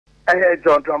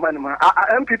John Dramani,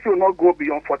 MPP will not go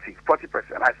beyond 40%,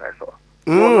 as I saw.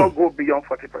 Will not go beyond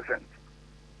 40%.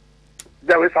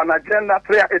 There is an agenda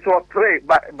prayer. It will pray,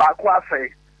 but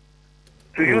say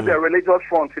to use the religious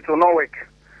front, it will not work.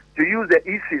 To use the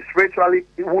EC spiritually,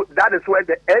 that is where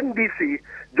the NDC,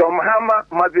 John Mahama,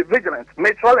 must be vigilant.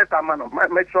 Metroleta mano,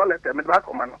 metroleta,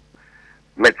 metroleta.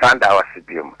 Metanda was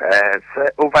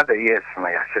over the years,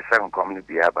 my assistant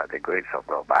community by the grace of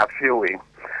God. But I feel in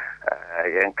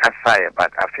Kasa,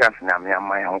 but I feel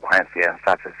my own quantity and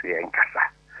status here in Kasa.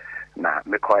 Now,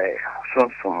 because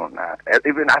soon,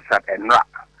 even as and not,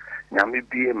 Yami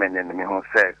BM and me who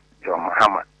said John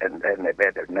Mahama and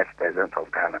the next president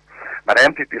of Ghana. But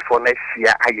MPP for next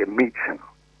year, I am meeting.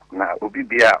 Now,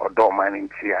 Ubibia or Dorman in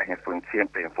Tia, and for Tia,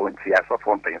 paying for Tia, so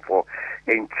for paying for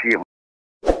in Tia.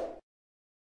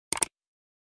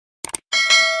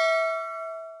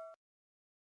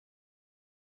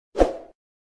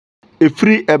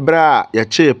 Efri ebra ya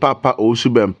che papa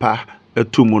osubempa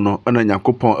etumu no na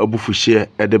Nyankopon abufuhye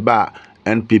edeba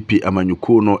NPP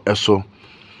amanyuko no eso.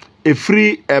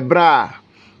 Efri ebra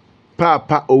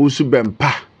papa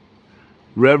osubempa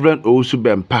Reverend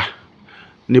osubempa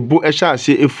ne bu ehya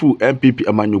ase efu NPP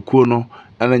amanyuko no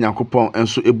na Nyankopon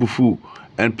enso ebufu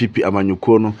NPP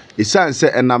amanyuko no isanse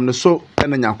enam ne so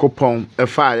na Nyankopon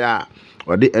efa ya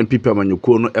ode NPP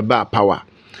amanyuko no eba power.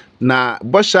 Na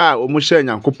bosha omushe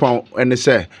Nyankopon ene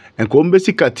se enko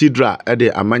ombesi cathedral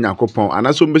ede ama Nyankopon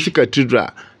anaso ombesi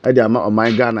cathedral ede ama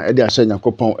oman Ghana ede ahye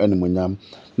Nyankopon ene munyam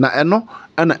na eno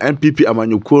ana NPP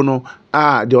amanyuko no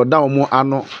de oda omo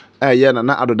ano ye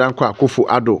na adodan kwa akofo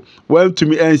ado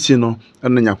wantumi ensi no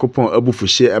ene Nyankopon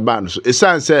abufuhye eba no so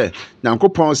esanse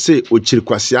Nyankopon se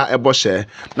ochirikwasia eboshe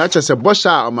na chese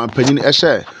bosha omanpanyin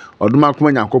ehye oduma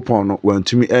kuma Nyankopon no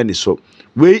wantumi eni so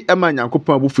we ema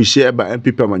Nyankopon abufuhye eba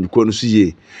MPP amanyuko no so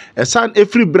ye esan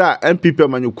efri bra MPP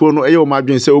amanyuko no eye o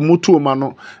madwen se omutu oma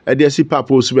no ede asi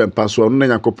papa osubempa so no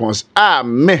Nyankopon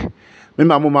me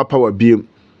mamu ma power biem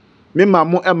me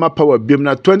mamu ema power biem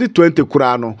na 2020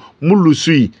 kura no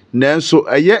mulusui nanso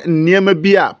eye niema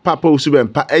bi a papa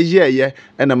osubempa eye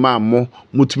ena mamu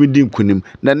mutumi di nkunim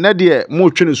na nede mo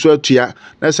twene so atua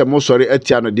na se mo sori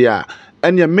atia no de a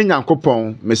enya me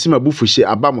Nyankopon mesima bufuhye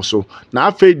abamoso na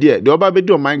afei de oba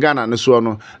bedi oman Ghana ne so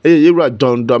no yewura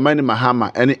don domani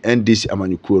Mahama ene NDC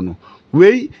amanyukuo no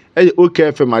wei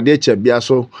OKFM ade echa bia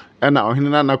so ena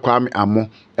ohene na Kwame Amo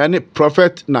ene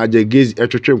prophet na Jegezi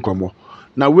etwetwe nkomo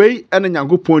na wei ene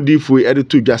Nyankopon difu ede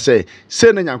tudwa se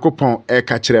na Nyankopon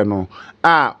ka kire no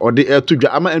ode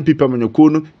etudwa ama NPP amanyukuo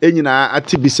no enyina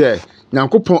atibi se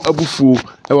Nyankopon abufu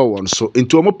ewa won so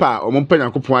enti omopa omompa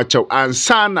Nyankopon achew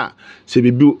ansana se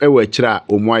bibi ewa kira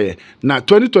omoaye na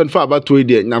 2025 abato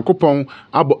ide Nyankopon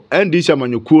abo NDC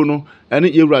amanyukuo no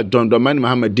ene yewura dondomani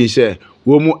Muhammad din se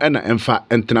wo mu ena emfa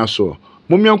entena so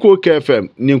momianko KFM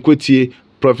ni nkotie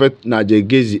prophet na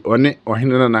Jegezi one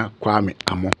ohene na Kwame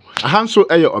Amo ahanso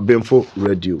eye obemfo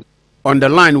radio. On the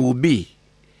line will be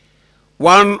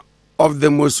one of the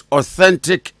most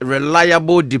authentic,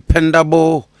 reliable,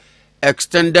 dependable,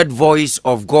 extended voice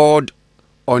of God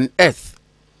on earth.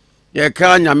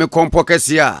 Yeka nyame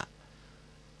kompokesia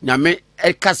nyame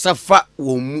ekasafa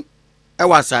womu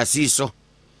ewasasi so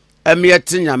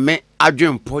emieti nyame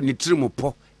adwempo ni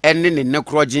tirimupo ene ne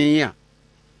nekrojin ya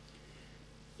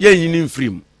yeyini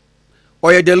mfrim.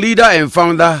 Oye the leader and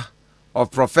founder of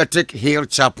Prophetic Hill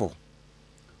Chapel,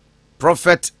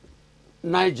 Prophet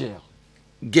Nigel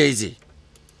Gezi.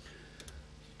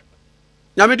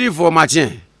 Nyame di for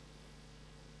machin.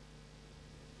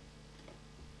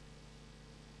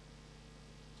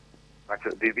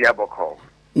 Bibia boko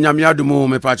Nyamia dumo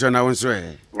me patcho na wonso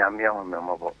e nyamia ho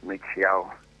memobo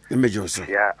mechiao mejoso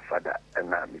ya fada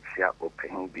na mechia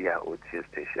open bia otie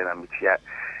station na mechia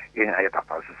in ayata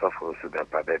pastor for so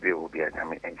that baby will be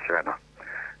nyame enchira no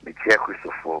mechia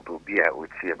Christopher will be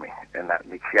otie me and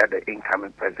mechia the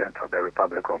incoming president of the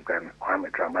Republic of Ghana Kwame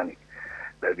Dramani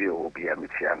baby will be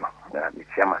mechia no na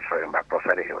mechia ma sorry by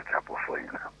Prophetic Hill Chapel for you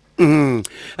now.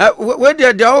 Where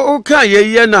they okay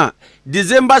ye na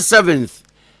December 7th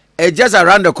just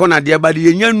around the corner there but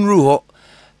ye nyanru ho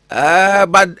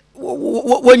but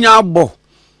when ya bo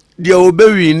the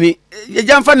obewi ni ye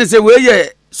jamfa ne se we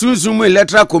ye sunsun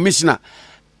electoral commissioner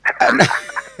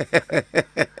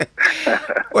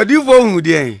odi fo hu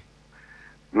de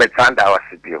Metanda was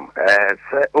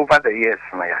over the years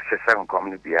my assistant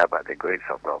community by the grace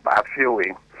of God but I feel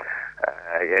we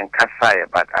in Kasa,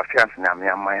 but I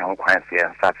feel my own quantity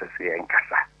and status here in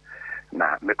Kasa.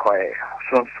 Na because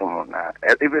soon,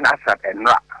 even as and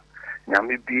not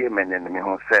Yami BM and me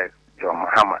who said John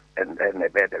Mahama and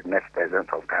the next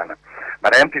president of Ghana.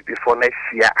 But MPP for next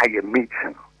year, I am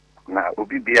meeting. na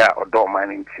obi bia odo man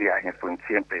nti ahefo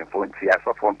nti mpemfo nti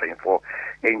asofo mpemfo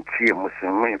nti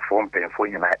muslimi fo mpemfo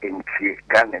nyina nti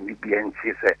Ghana ni bia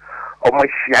nti se omo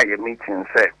hia ye meeting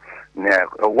say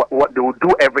what they will do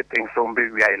everything so be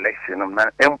re-election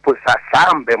na emposa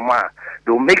sambe ma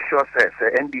they will make sure say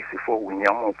NDC for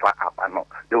winyam fa abano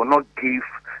they will not give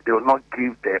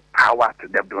the power to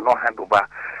them, they will not hand over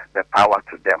the power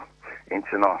to them.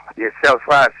 Into no yourself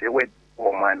as you wait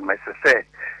woman may say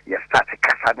you start to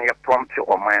cast on your prompt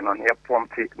or mine on your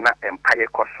prompt na empire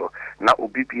coso na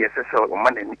OBPS so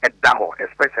man in a daho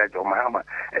especially your mama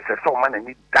as a so man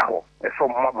in daho as so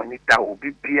mama need daho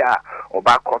BPA or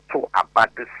back or two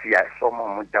about this year so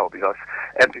mama daho because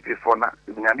MPP for na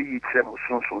nyami yitem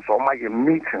soon so my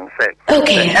meeting say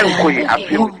okay I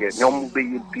feel with you no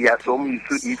be bia so me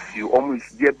so issue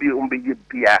almost there be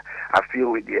bia I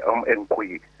feel with the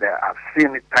enkoyi I've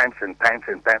seen it times and times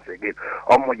again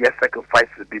almost yes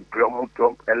sacrifices be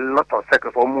a lot of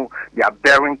sacrifice they are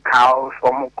bearing cows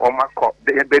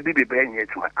the baby be bearing it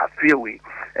I feel we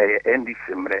end this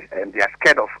and they are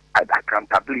scared of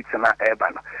accountability na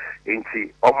urban into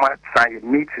almost sign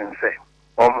meeting say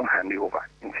almost hand over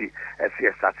into as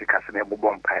yes sacrifice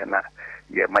bomb na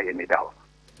yeah my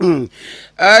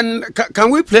and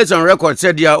can we place on record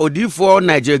said ya Odifo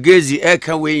Niger Gezi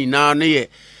Ekaway na ne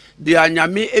de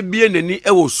anyame ebie nani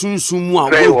ewo sunsum a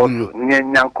wo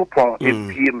nyankopon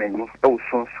ebie mani ewo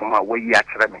sunsum a wo yi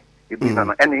akere me ebi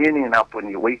na ene yeni na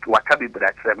poni wo waka bi bra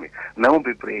akere me na wo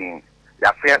bebre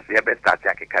ya face ya be start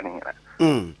akeka ne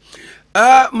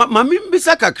mami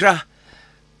mbisa kakra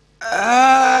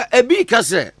ebi ka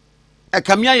se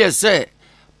ekamia ye se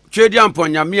twedi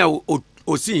amponyame a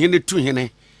osi hene tu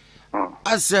hene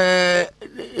as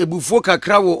ebufuo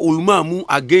kakra wo olumamu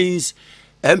against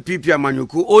MPP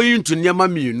Amanyuku owing to Nyama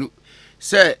Mienu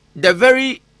say the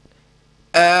very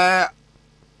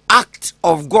act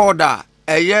of God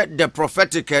the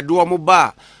prophetic eduomo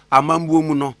ba amambu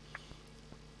mu no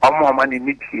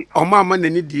omo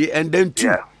nidi and then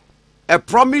two a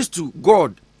promise to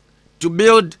God to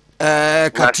build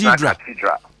cathedral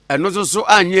and also so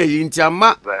anye yinti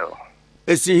ama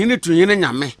esihini to hine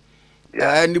nyame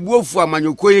ni buofu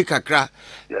Amanyuku yi kakra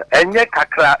enye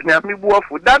kakra nyame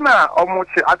buofu dana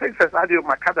omochi I think says adio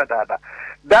makada dada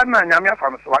dana nyame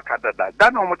afam so akada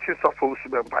dana omochi sofo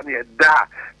usubempa ne da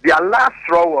their last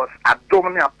straw was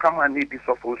adomni akama ni di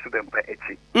sofo usubempa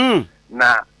echi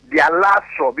na their last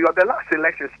straw because the last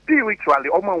election spiritually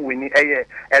almost winning a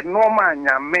normal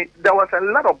nyame there was a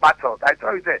lot of battles I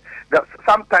tell you that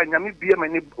sometimes nyame be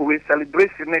many we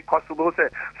celebration ne possible say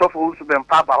so for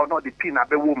usubempa ba or not the pin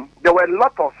abewum there were a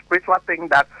lot of spiritual things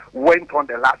that went on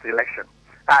the last election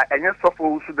and yes so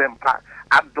for usubempa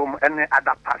adom and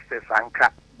other pastors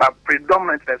anka but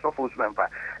predominantly so for usubempa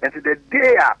and to the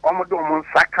day omodo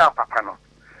saka papa no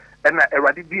and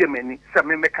already be many say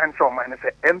me can show man say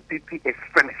MPP is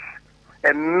finished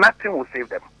and nothing will save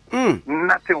them.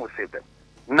 Nothing will save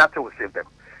them.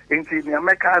 In the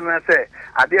American say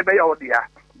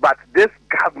but this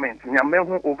government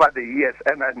over the years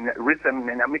and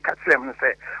recently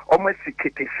say almost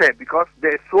say because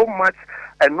there's so much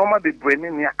and normally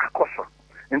bringing near Akoso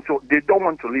and so they don't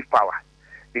want to leave power.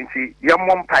 Into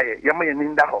Yamompaye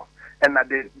Yamayanindaho. And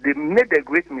they made a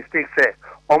great mistake, say,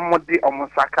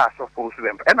 Omosaka supposed to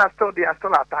them. And they are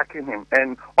still attacking him.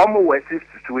 And almost his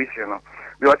situation.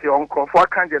 Because your uncle for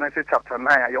Genesis chapter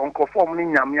 9, your uncle for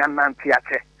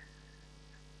Nyamianantiache.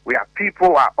 We are people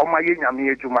who are Omaye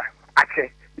Nyamiejuma.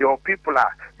 Ache. Your people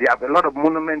they have a lot of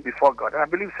monuments before God. And I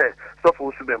believe, say,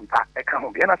 supposed to them,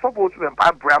 and I supposed to them,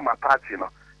 Brahma party,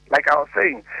 Like I was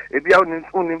saying, there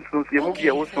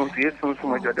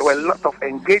were a lot of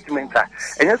engagement.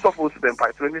 And you're supposed to be in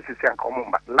 2016 and come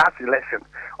on, but last election,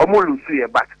 almost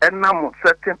but and now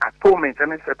certain atonement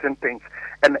and certain things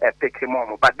and take him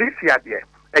on. But this year, there,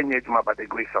 engagement by the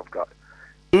grace of God.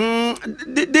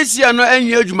 This year, no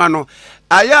engagement. No,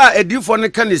 aya edifo ne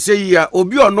kan say ya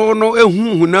obi ono no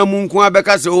ehu hunamu nko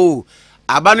abeka se o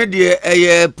abane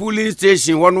de polling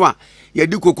station wonwa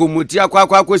yedi kokomuti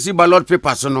akwakwasi ballot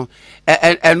papers no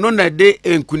eno na de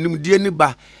enkunimdie ni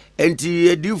ba enti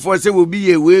edifo say obi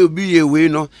ye we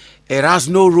no it has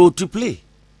no role to play.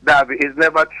 That is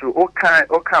never true.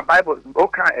 Okay, Bible,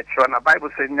 na Bible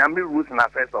says nyame rules in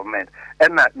affairs of men.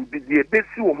 And na the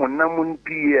besi wo honamun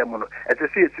pm no.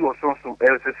 Etese esi wo sonsom,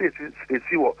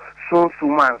 esi wo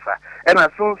sonsumansa. And na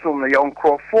sonsum no your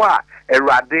nkrofo a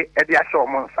erade e de ahye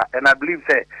omonsa. And I believe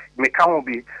say me ka ho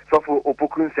bi so for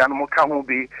opokunsia no mo ka ho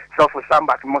bi so for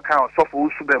sambat mo ka so for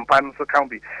usubempa no so ka ho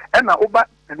bi. And na oba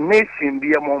nation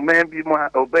bi mo man bi mo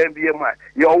oba bi mo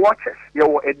your watchers,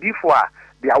 your edifo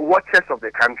they are watchers of the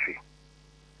country.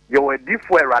 You were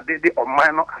different radede or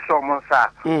minor assurance,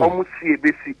 almost see a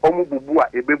basi, almost bubua,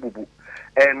 a bebubu.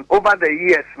 And over the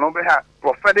years, no have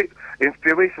prophetic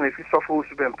inspiration if you suffer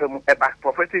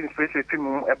prophetic inspiration if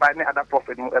you any other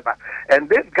prophet ever. And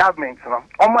this government, you know,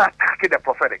 almost attacking the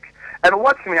prophetic. And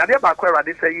what's me, I did about where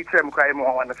they say each time cry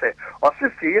more want to say, or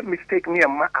sister, you mistake me a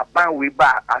ban we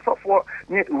bar. As of for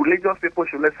religious people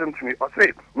should listen to me. Or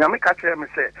say, Nyamika me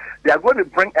say, they are going to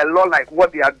bring a law like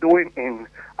what they are doing in,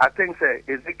 I think, say,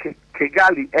 is it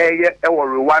Kigali, or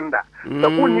Rwanda. The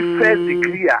only first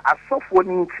degree, as of one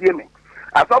in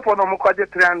as of for no more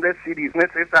 300 cities,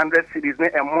 600 cities,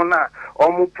 and mona,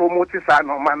 almost promoted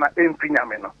no mana in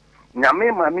Pinyamino.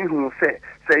 Nyame mami who say,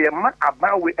 ma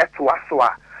about we at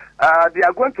Waswa. They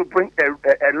are going to bring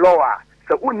a law,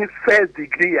 so only first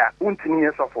degree, 10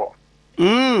 years of all.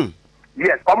 Yes,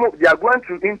 they are going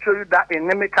to introduce that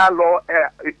inimical law,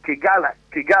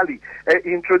 Kigali,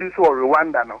 introduce or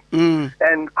Rwanda now.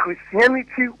 And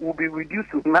Christianity will be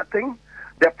reduced to nothing.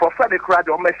 The prophetic crowd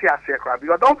or Messiah crowd.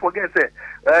 Because don't forget,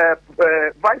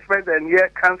 Vice President here,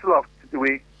 Council of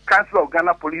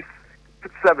Ghana Police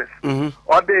Service,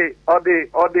 or the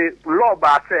law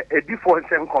bar say a default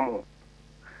same common.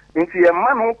 Into a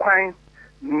man who crying,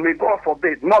 may God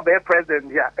forbid, not be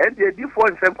president here, and the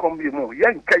default same common more.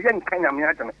 Young Kenya.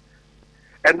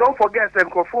 And don't forget,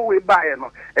 before we buy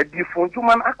a different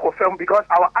human confirm because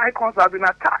our icons have been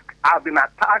attacked.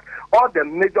 All the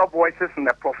major voices in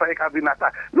the prophetic have been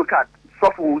attacked. Look at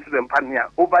Sophu and Pania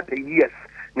over the years.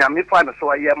 Nyamifa so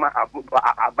Ayama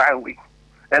Abawi.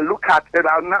 And look at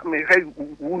not me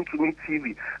wound to me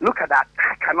TV. Look at that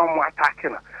attack and no more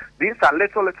attacking. These are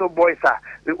little boys.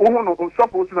 The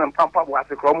Sophu and Pampa was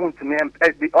a common to me.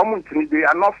 They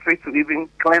are not free to live in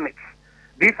clinics.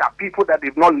 These are people that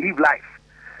did not live life.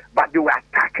 But they were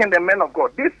attacking the men of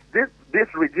God. This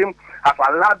regime has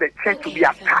allowed the church to be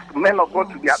attacked, men of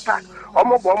God to be attacked.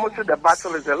 Almost the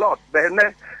battle is a lot. Then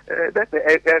that's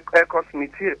the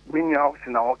cosmity meaning of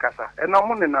Sinawakasa. And I'm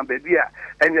on the number there,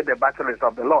 and the battle is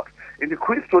of the Lord. In the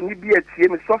Christian, you be a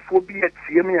TM, so for be a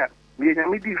TM. We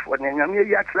for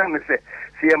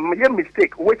a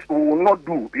mistake which we will not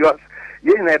do because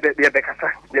you know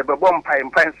the bomb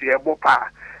pine pines here, bopa,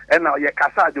 and now your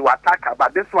casa do attack,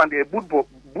 but this one they good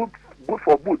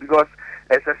for good because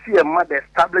as a CM they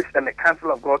established and the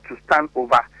Council of God to stand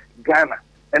over Ghana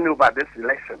and over this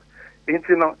election.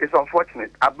 It's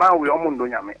unfortunate. About we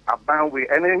about we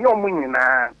and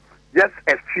just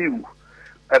a few,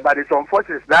 but it's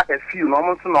unfortunate that a few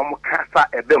normal casa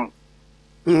a them.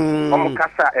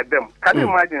 Casa a them. Can you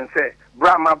imagine say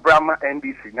Brahma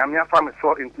NDC? Namia family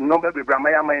saw in number be Brahma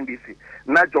NDC.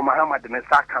 Najo Muhammad and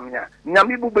Sakamia.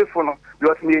 Nyami Bubefono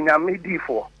because me Nyami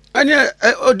D4. And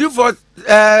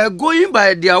going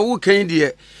by their own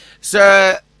Candia,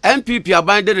 Sir MPP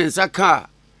abandoned in Saka,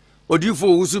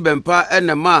 Odifo Usubempa and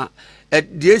the Ma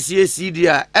at the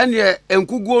ACAC, and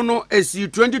Enkugono SC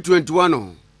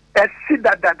 2021. That.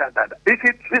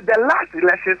 The last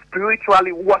election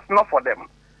spiritually was not for them.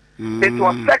 It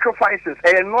was sacrifices.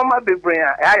 A normal baby,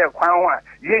 I acquire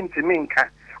yen to minka.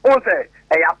 Also,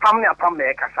 a pam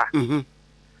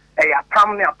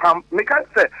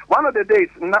kasa. One of the days,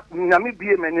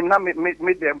 Namibia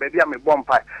made them baby a bomb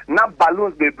pie. Not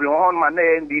balloons, baby, on my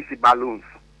NDC balloons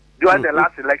during the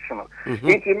last election.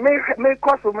 It may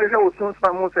cost of measure with soon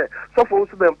some say, so for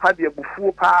them party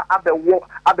before at the war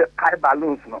at the pie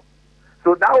balloons. No.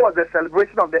 So that was the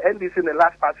celebration of the NDC in the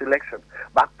last past election.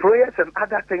 But prayers and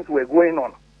other things were going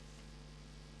on.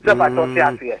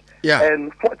 Yeah.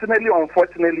 And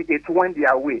unfortunately, it went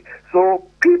their way. So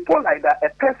people like that, a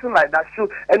person like that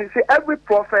should, and you see, every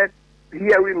prophet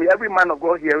hearing me, every man of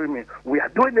God hearing me, we are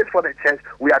doing this for the church,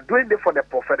 we are doing this for the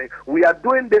prophetic, we are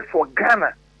doing this for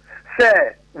Ghana.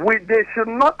 Say, they should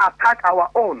not attack our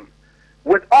own.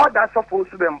 With all that's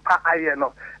supposed to be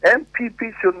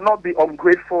MPP should not be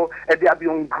ungrateful, and they are be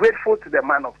ungrateful to the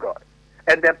man of God.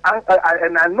 And then,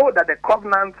 and I know that the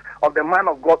covenant of the man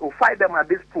of God will fight them at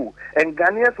this pool, and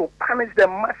Ghanaians will punish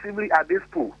them massively at this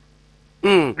pool.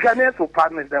 Ghanaians will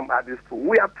punish them at this pool.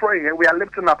 We are praying and we are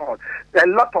lifting up on a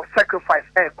lot of sacrifice.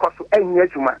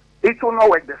 It will not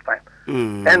work this time.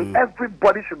 And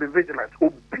everybody should be vigilant. Be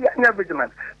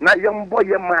vigilant. Now, young boy,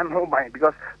 young man, no mind,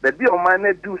 because the deal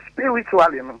man do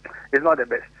spiritually is not the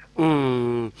best.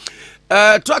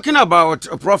 Talking about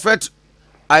Prophet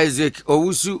Isaac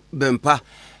Owusu Bempa,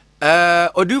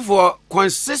 Odifo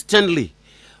consistently,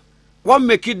 what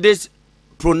make it this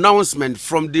pronouncement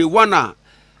from the one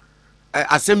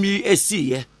Assembly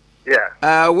SC,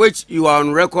 which you are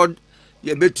on record,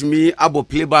 you bet to me abo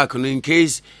playback in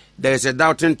case there is a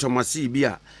doubting Thomas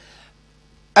Ibia.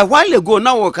 a while ago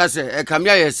now woka say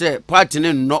Kamia ye say party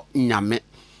no nyame.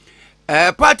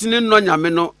 Party no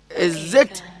nyame no is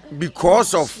it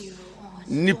because of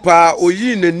nipa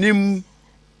oyi nanim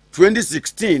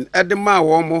 2016 edema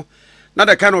womo na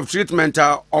the kind of treatment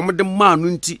omo de ma no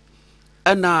nti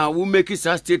na we make a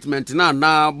statement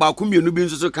na ba ku mienu bi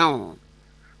nso so kan.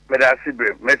 Me da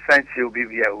sibre me thank you be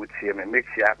here with you me make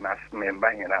sure na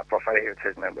member in our prophetic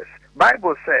church members.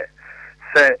 Bible say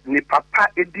ni papa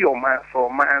edi o man so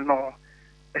man no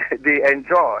they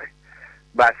enjoy,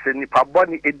 but say ni papa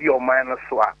ni edi o man no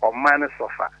so o man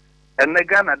suffer. And the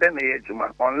Ghana then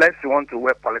unless you want to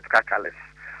wear political colors.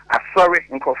 Sorry,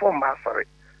 in conform sorry.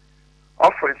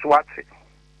 Offering swati.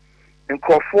 In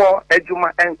conform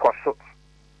ejuma and koso.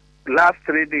 Last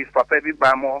 3 days, Papa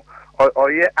Bibamo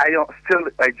or yeah, I still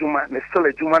ejuma, still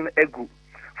ejuma egu.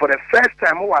 For the first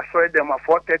time, I saw them at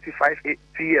 4:35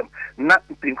 p.m. Not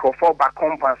in conform back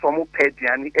home and some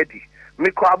pediani Eddie.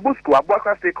 Miko abusku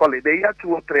abwaka stay college the year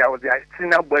 2 or 3 I was the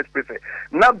senior boys prefect.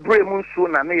 Na bremun so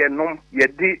na ne yenom ye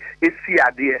di esi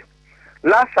ade.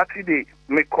 Last Saturday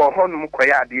miko hono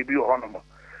koya ade bi hono.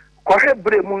 Ko he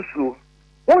bremun so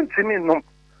ontimi no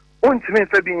ontimi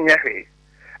fa bi nyehwe.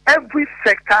 Every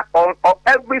sector or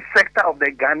every sector of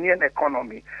the Ghanaian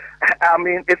economy, I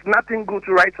mean, it's nothing good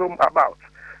to write home about.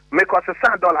 Miko se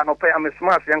 $1 no pay am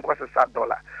smart yen ko se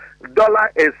 $1.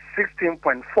 Dollar is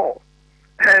 16.4.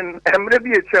 And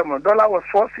maybe a chairman, dollar was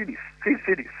 4 cities, 3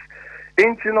 cities.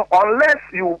 And you know, unless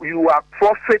you are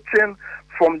profiting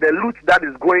from the loot that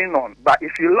is going on, but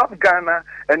if you love Ghana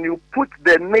and you put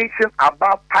the nation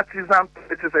above partisan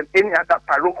politics and any other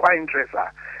parochial interest,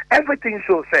 everything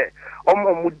should say,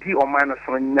 Omo mudi omana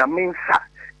so nyaminsa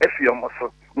if you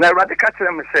muscle. Now, radical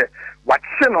tell me say, what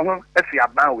sin on if you are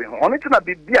bound with on it to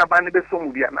be about the so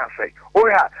movie and I say, oh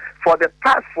yeah, for the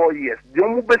past 4 years,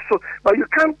 but you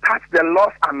can't touch the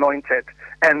Lord's anointed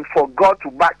and for God to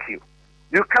back you.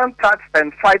 You can't touch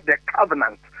and fight the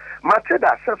covenant.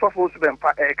 Mateda self of us been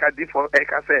eka di for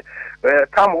eka say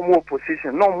time more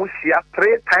position. No mushia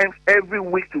 3 times every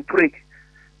week to pray.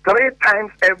 3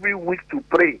 times every week to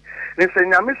pray. They say,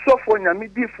 Nyami so for Nyami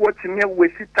di for me we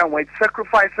sit and we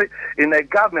sacrifice in a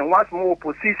government once more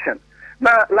opposition.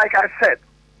 Now, like I said,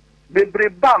 the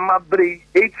breba mabri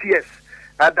 8 years.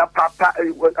 The papa,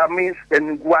 I mean,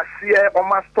 and Guasia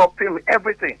almost stop him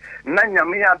everything. Na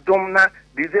Nyami domna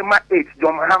December 8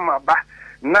 Jomahama ba.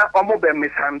 Na omobe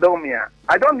mishandle.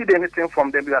 I don't need anything from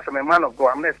them because I'm a man of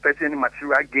God. I'm not expecting any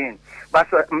material gain.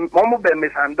 But omobe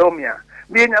mishandle.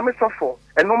 Be Nyami so for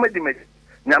and no me dimage.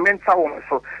 Nyame nsa wo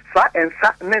so sa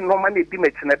ensa ne no ma ne di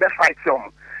meti na be fight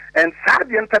them and sa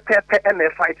the pepe and they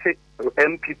fight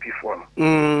MPP for them.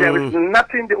 There is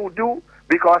nothing they will do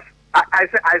because I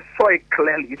saw it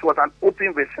clearly. It was an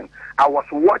open vision. I was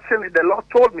watching it. The Lord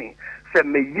told me, say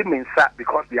me yiminsa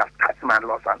because they have touched my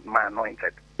loss and my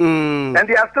anointed. And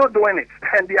they are still doing it.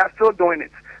 And they are still doing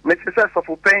it. Mr.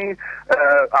 Sofo paying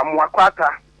Amwakwata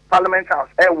Parliament House,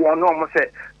 everyone almost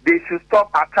said they should stop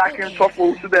attacking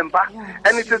Sofo to them back.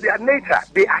 And it is their nature.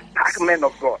 They attack men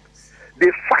of God.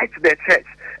 They fight the church.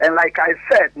 And like I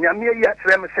said,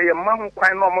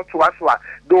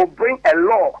 they'll bring a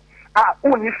law.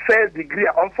 Only first degree.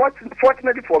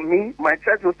 Unfortunately for me, my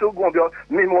church will still go on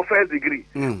minimum first degree.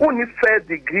 Only first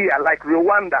degree, like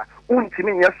Rwanda,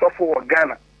 Untimi Sofo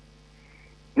Ghana.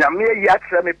 Nyame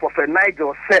yatre me Prophet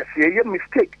Nigel says ye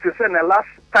mistake to say the last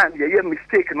time ye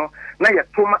mistake no na ye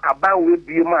toma about we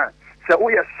be man say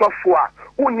we software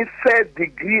only third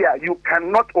degree you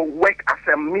cannot work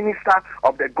as a minister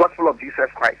of the gospel of Jesus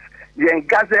Christ ye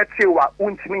gazette wa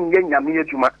untimi ye nyame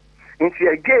adwuma nti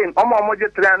again omo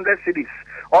 300 cities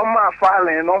omo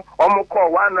afale no omo call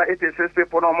 186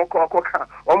 people no omo call koka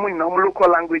omo in local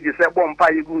languages say bompa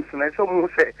yigus na so mu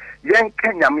say ye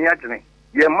nyame adwene.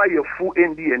 Let's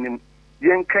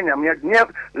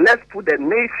put the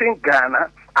nation Ghana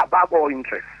above all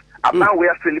interests. About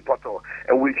where Philip Otto,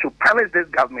 and we should punish this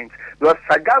government. Because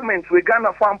the government, we're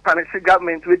gonna punish the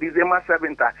government with December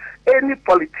 7th. Any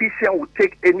politician will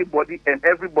take anybody and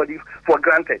everybody for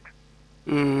granted.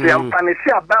 They are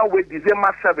punishing about with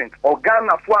December 7th. Or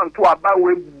Ghana for to about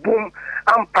with boom.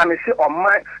 I'm punishing on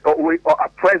my or a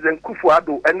President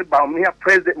Kufuado and Bawumia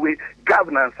president with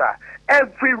governance.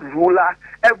 Every ruler,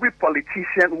 every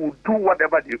politician will do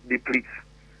whatever they please.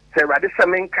 So this is a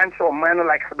main country of mine,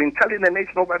 like I've been telling the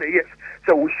nation over the years.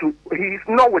 So we should. He is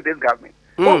not with this government.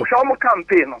 Oh, show me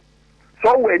campaign.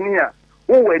 So we're near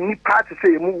party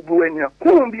say move when you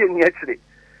who will be in yesterday.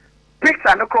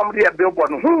 Picture no come there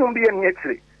billboard. Who will be in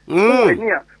yesterday? Who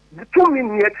near the 2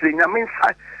 minutes yesterday.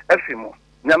 Nyaminsa efimo.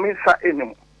 Nyaminsa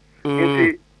enemo.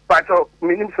 But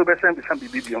minimum so better than some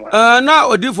baby. Now,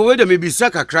 Odifo, wait a maybe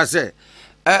Saka Crase.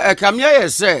 Come here,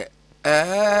 say,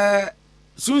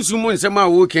 soon someone say my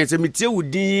work and say, me tell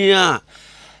you,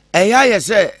 I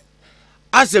say,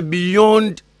 as a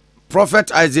beyond Prophet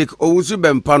Isaac Owusu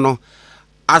Bempano,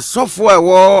 as software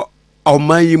war or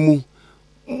my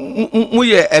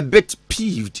we are a bit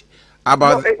peeved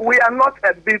about. No, we are not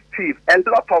a bit peeved. A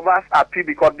lot of us are peeved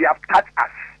because they have touched us.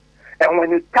 And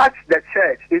when you touch the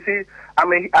church, you see,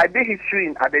 I did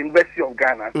history at the University of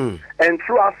Ghana, and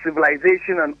throughout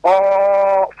civilization and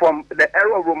all from the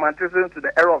era of romanticism to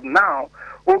the era of now,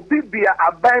 obi bia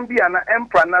aban bia na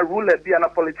emperor na ruler bia na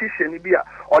politician bia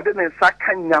or the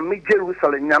nsaka nyame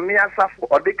Jerusalem nyame asafo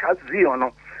or the Zion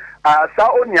no sa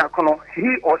oniakono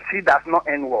he or she does not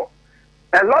end well.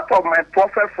 A lot of my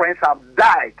prophet friends have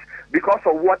died because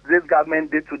of what this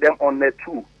government did to them on the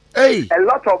two. Hey. A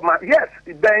lot of my yes,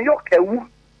 then you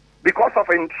because of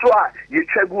intra you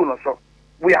so.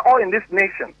 We are all in this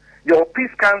nation. Your peace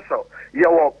council,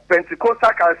 your Pentecostal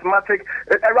charismatic.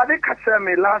 Already catch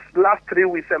me last 3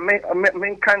 weeks.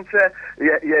 Main cancer,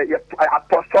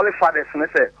 apostolic fathers. And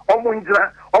say,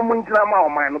 omunjina ma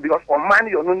omano because omani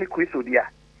you no ni Christo dia.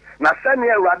 Na send me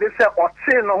already say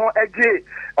oche no ho eje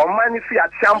omani fi a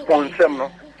champion sem no.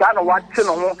 Sa no wache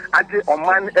no ho aje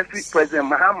omani efi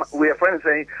President Mahama. We are friends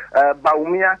saying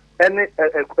Bawumia any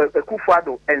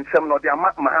Kufado and some no dia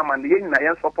Mahama ni yen na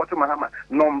yen support Mahama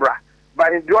nombra.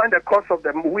 But during the course of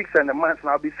the weeks and the months, and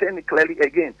I'll be saying it clearly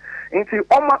again.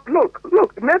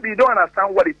 Look, maybe you don't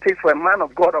understand what it takes for a man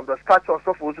of God of the stature of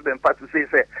Owusu Bempah to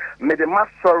say, may the mass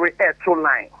sorry air to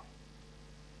line.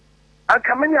 And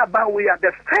coming about we are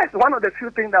the first one of the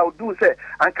few things that I will do say,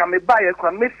 and come by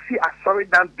a may see a sorry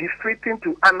down befitting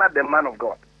to honor the man of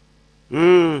God.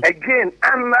 Again,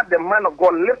 honor the man of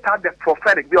God, lift out the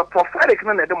prophetic. You are prophetic,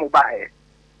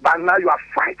 but now you are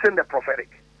fighting the prophetic.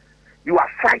 You are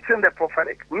fighting the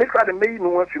prophetic. Make sure they may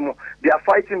know they are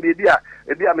fighting baby.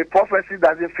 My prophecy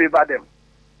doesn't favor them.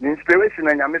 The inspiration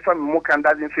and your mission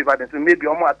doesn't favor them. So maybe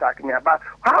Omo attack me about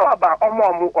how about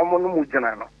Omo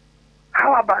Mujana?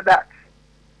 How about that?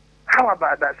 How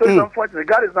about that? So it's unfortunate.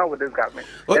 God is not with this government.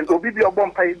 And Obi be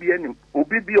Obon Pai be enim.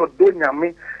 Obi be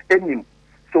Odonyame enim.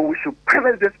 So we should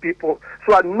punish these people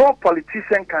so that no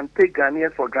politician can take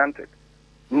Ghanaians for granted.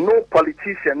 No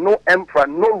politician, no emperor,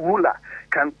 no ruler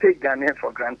can take Ghanaians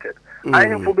for granted. I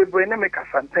am for the brain make us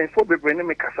and for the brain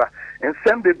make us and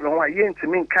send the brain yen to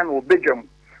mean can obey them.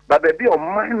 But there be a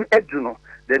man eduno.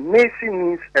 The nation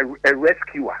needs a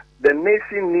rescuer. The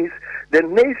nation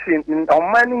in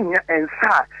Omani and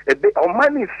Sa a bit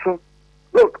Omani soon.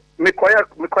 Look, me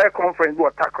quiet conference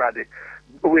what takrade.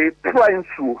 We trying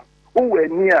to who were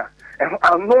near.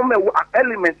 And normal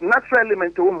element, natural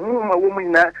element,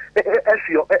 woman,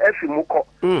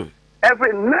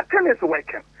 every nothing is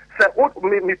working. So, what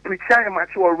me preach a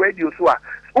mature radio so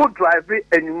drive it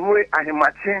and way I am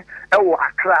matching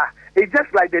Accra. It's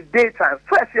just like the daytime.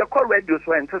 First, you call radio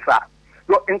so and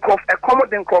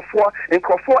accommodate in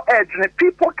edge, and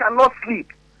people cannot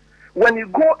sleep. When you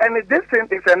go and this thing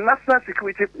is a national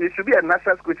security, it should be a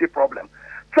national security problem.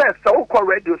 First, so call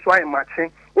radio so I'm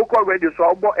matching. Call radio so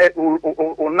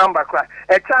or number cry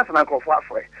a chance and uncle for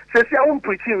free. Says I won't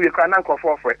preaching we can uncle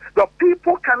for free. The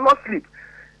people cannot sleep.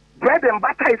 Bread and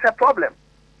butter is a problem.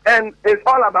 And it's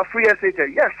all about free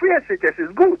SHS. Yes, free SHS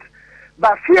is good.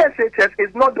 But free SHS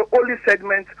is not the only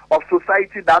segment of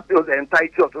society that builds the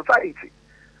entirety of society.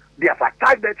 They have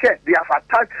attacked the church, they have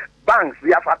attacked banks,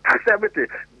 they have attacked everything.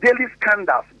 Daily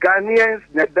scandals, Ghanaians,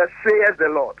 that says the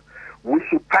Lord. We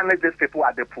should punish these people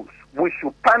at the polls. We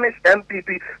should punish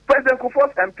MPP. President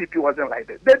Kufuor's MPP wasn't like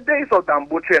this. The days of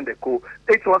Dambuchi and the co,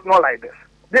 it was not like this.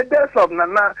 The days of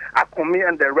Nana Akumi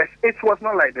and the rest, it was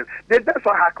not like this. The days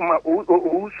of Hakuma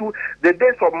Owusu, the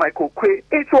days of Michael Kwe,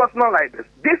 it was not like this.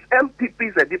 This MPP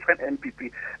is a different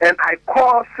MPP. And I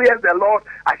call, says the Lord,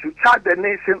 I should charge the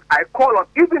nation. I call on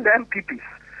even the MPPs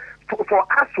for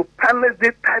us to punish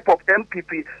this type of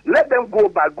MPP. Let them go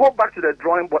back to the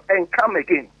drawing board and come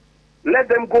again. Let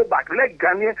them go back. Let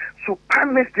Ghanaians to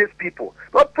punish these people.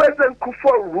 But President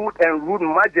Kufuor ruled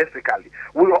majestically.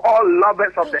 We are all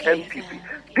lovers of the MPP.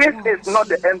 This is not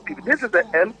the MPP. This is the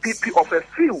MPP of a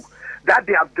few that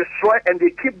they have destroyed and they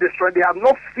keep destroying. They have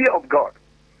no fear of God.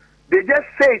 They just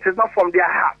say it is not from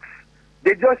their hearts.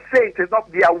 They just say it is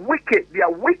not. They are wicked. They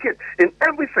are wicked in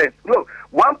every sense. Look,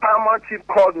 one paramount chief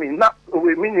called me. Not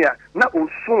Bawumia, not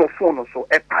Usuno phone so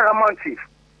a paramount chief.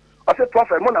 I said,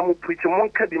 Prophet, I'm preaching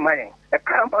one can be mine, a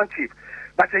paramount chief.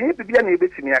 But I need to be an able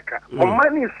to make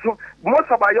money is so. Most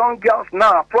of our young girls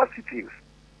now are prostitutes.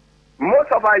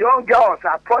 Most of our young girls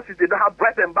are prostitutes. They don't have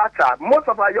bread and butter. Most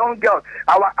of our young girls,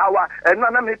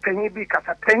 no me penny be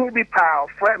power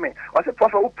frame. Or say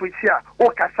prophet who preach here,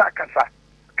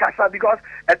 kasa, because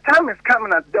a time is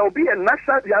coming and there will be a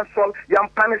national young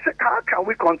punish. How can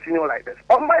we continue like this?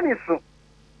 On mine is soon.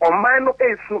 On mine no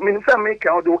is soon. Minister make they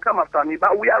will come after me,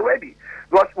 but we are ready.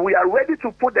 Because we are ready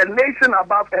to put the nation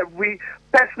above every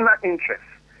personal interest.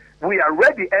 We are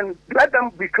ready, and let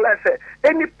them declare, say,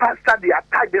 any pastor they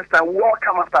attack this time, we will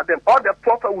come after them. All the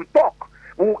prophet will talk.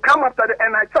 We will come after them,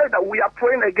 and I tell you that we are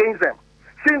praying against them.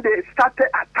 Since they started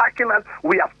attacking us,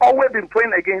 we have always been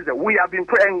praying against them. We have been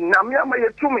praying.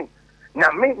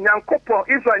 Nyame nyankopon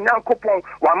Israel nyankopon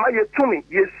wa ma yetumi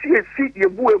yesi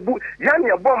yebu yan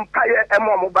ye bom paye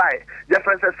emo mobile the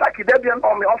friend saki debian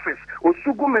on my office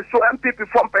osugu me so MPP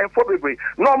from pen for bebre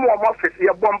no more office ye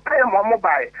bom paye mo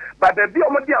mobile but the bi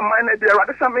omo dia man dey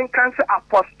rather some cancer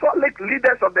apostolic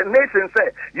leaders of the nation say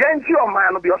yenji o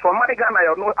man bi so man Ghana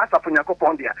yo no asafu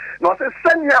nyankopon dia no say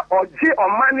senya oji o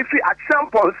man fi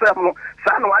example say no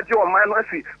sa no aji o man no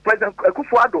fi president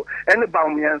Akufo-Addo ene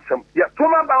Bawumia nsem ye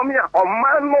toma Bawumia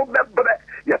man no bebre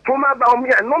ya toma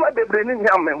Bawumia no ma bebre ni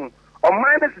nyame hu o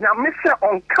man is nyame se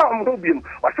on kam ho biem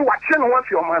o se wache no wa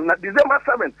fi o man na December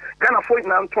 7 Ghana for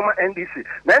na toma NDC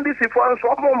na NDC for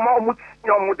so mo ma mu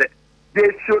nyom de they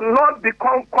should not be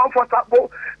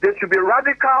comfortable. They should be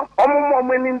radical.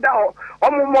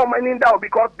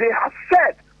 Because they have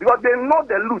said, because they know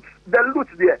the loot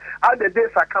there. How the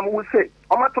days are coming, we say,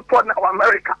 I'm going to talk now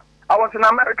America. I was in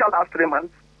America last 3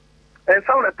 months. And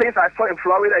some of the things I saw in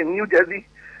Florida and New Jersey,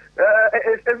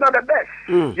 it's not the best.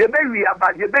 You may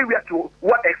react to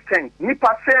what extent?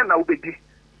 Nipa say na ubedi.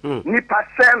 Nipa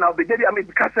say na ubedi. I mean,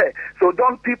 because so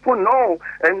don't people know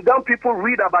and don't people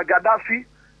read about Gaddafi,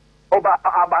 about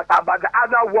the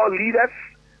other world leaders?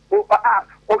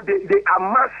 They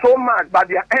amassed so much, but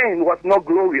their end was not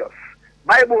glorious.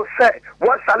 Bible said,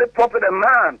 "What shall it profit a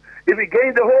man if he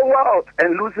gains the whole world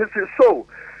and loses his soul?"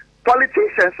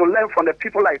 Politicians will learn from the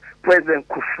people like President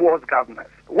Kufuor's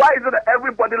governors. Why is it that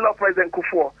everybody loves President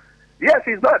Kufuor? Yes,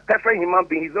 he's not a perfect human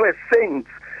being. He's not a saint.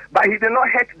 But he did not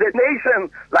hurt the nation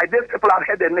like these people have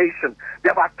hurt the nation. They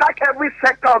have attacked every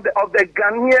sector of the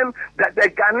Ghanaian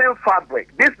fabric.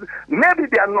 This maybe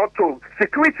they are not told.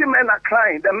 Security men are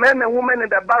crying. The men and women in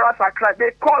the barracks are crying.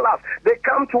 They call us. They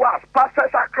come to us.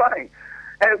 Pastors are crying.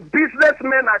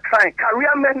 Businessmen are crying.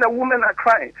 Career men and women are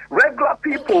crying. Regular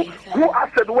people who are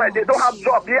said well, they don't have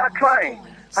jobs. They are crying.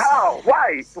 How?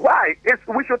 Why?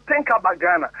 We should think about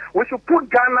Ghana. We should put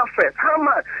Ghana first. How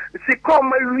much?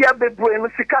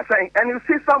 And you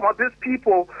see some of these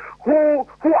people who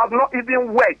have not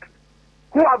even worked.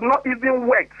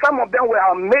 Some of them were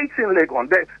our mates in Legon.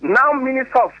 The now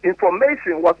Minister of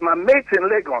Information was my mate in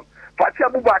Legon.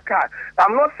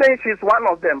 I'm not saying she's one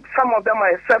of them. Some of them are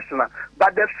exceptional.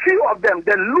 But the few of them,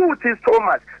 the loot is so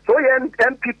much. So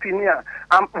MPP near,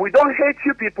 we don't hate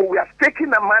you people. We are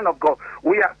speaking the mind of God.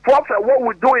 We are prophet. What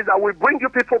we do is that we bring you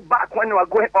people back when you are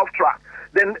going off track.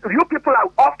 Then you people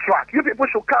are off track. You people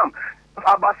should come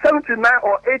about 79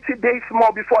 or 80 days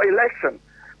more before election.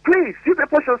 Please, you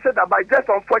people should say that by just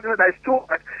unfortunate that it's too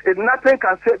much, nothing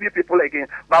can save you people again.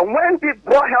 But when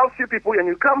God helps you people and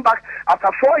you come back after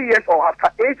 4 years or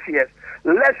after 8 years,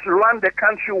 let's run the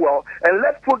country well and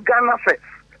let's put Ghana first.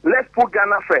 Let's put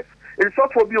Ghana first. It's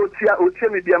not for me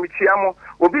be amichiamo,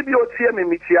 obi bi otie me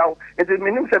michiao. It is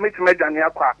minim se metimedwane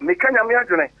akwa. Meka nyame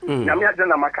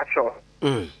adwene makacho.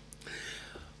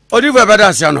 Odiva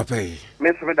bada se anope.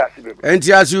 Me so bada se bebe. And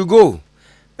as you go,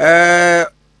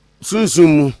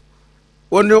 sunsumu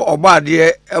oni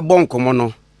obade ebon komo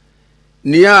no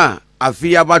nia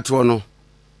afi abato no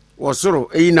wosoro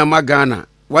eyi na magana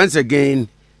once again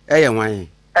wan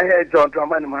John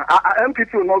Dramanima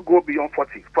MPP will not go beyond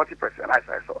 40% as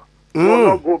I saw. Will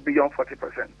not go beyond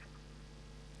 40%.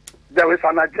 There is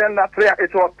an agenda prayer.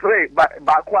 It will pray but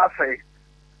say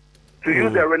to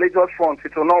use the religious front,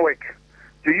 it will not work.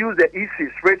 To use the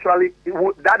EC spiritually,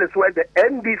 that is where the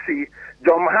NDC,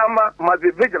 John Mahama, must be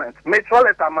vigilant.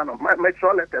 Metroleta,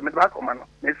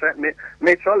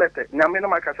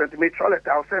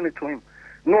 I'll send it to him.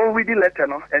 No reading letter,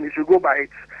 no, and he should go by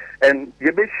it. And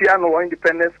Yebeshia no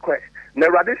Independence Square.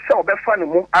 Neradi shall be funny,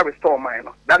 I restore mine.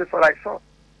 That is what I saw.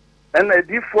 And a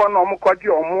D4 no more quadri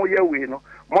or more year we no,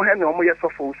 more hen or more years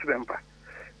of full swimper.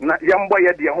 Young boy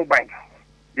yet the home bank.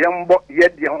 Young boy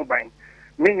yet the home bank.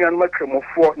 Minion Macramo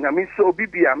for Namiso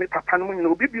Bibia, me papa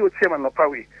no Bibio Chairman of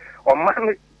Pawi, or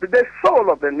man, the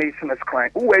soul of the nation is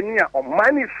crying. Who are near or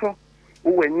money soon,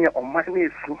 who are near or money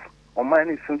soon, or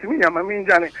money soon to me. I mean,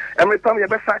 Johnny, and we tell me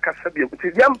about Saka Sabia, which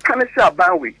is young Panisha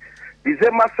Bawi,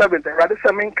 December 7th, rather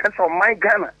some cancer my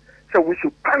Ghana. So we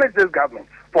should punish this government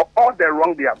for all the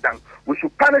wrong they have done. We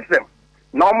should punish them.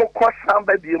 No more cost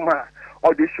somebody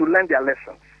or they should learn their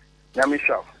lessons.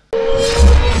 Yamisha.